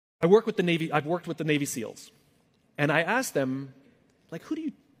I've worked with the Navy SEALs, and I asked them, like, how do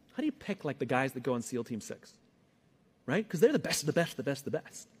you pick like the guys that go on SEAL Team 6, right? Because they're the best of the best, the best, the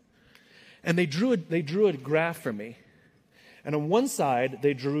best. And they drew a graph for me, and on one side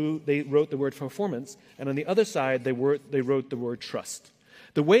they wrote the word performance, and on the other side they wrote the word trust.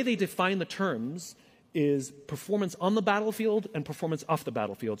 The way they define the terms is performance on the battlefield and performance off the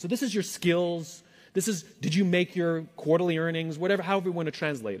battlefield. So this is your skills. This is, did you make your quarterly earnings, whatever, however you want to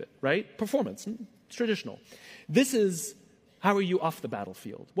translate it, right? Performance, it's traditional. This is, how are you off the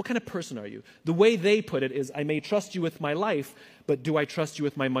battlefield? What kind of person are you? The way they put it is, I may trust you with my life, but do I trust you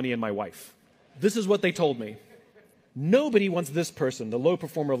with my money and my wife? This is what they told me. Nobody wants this person, the low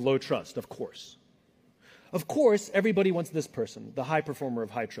performer of low trust, of course. Of course, everybody wants this person, the high performer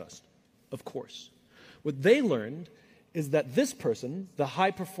of high trust, of course. What they learned is that this person, the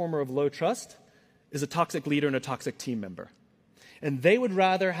high performer of low trust, is a toxic leader and a toxic team member. And they would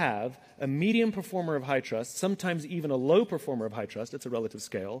rather have a medium performer of high trust, sometimes even a low performer of high trust, it's a relative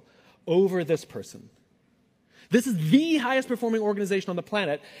scale, over this person. This is the highest performing organization on the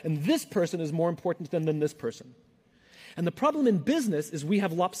planet, and this person is more important than this person. And the problem in business is we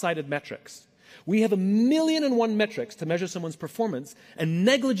have lopsided metrics. We have 1,000,001 metrics to measure someone's performance and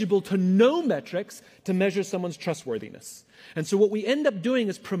negligible to no metrics to measure someone's trustworthiness. And so what we end up doing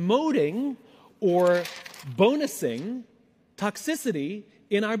is promoting or bonusing toxicity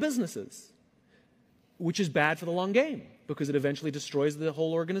in our businesses, which is bad for the long game because it eventually destroys the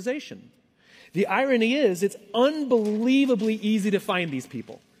whole organization. The irony is it's unbelievably easy to find these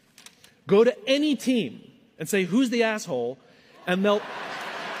people. Go to any team and say, who's the asshole? And they'll...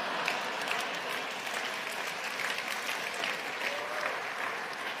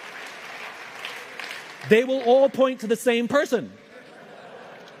 they will all point to the same person.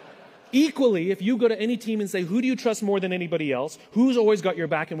 Equally, if you go to any team and say, who do you trust more than anybody else? Who's always got your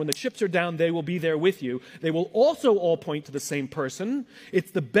back? And when the chips are down, they will be there with you. They will also all point to the same person.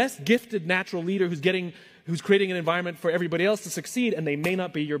 It's the best gifted natural leader who's creating an environment for everybody else to succeed, and they may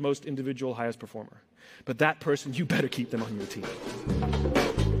not be your most individual highest performer. But that person, you better keep them on your team.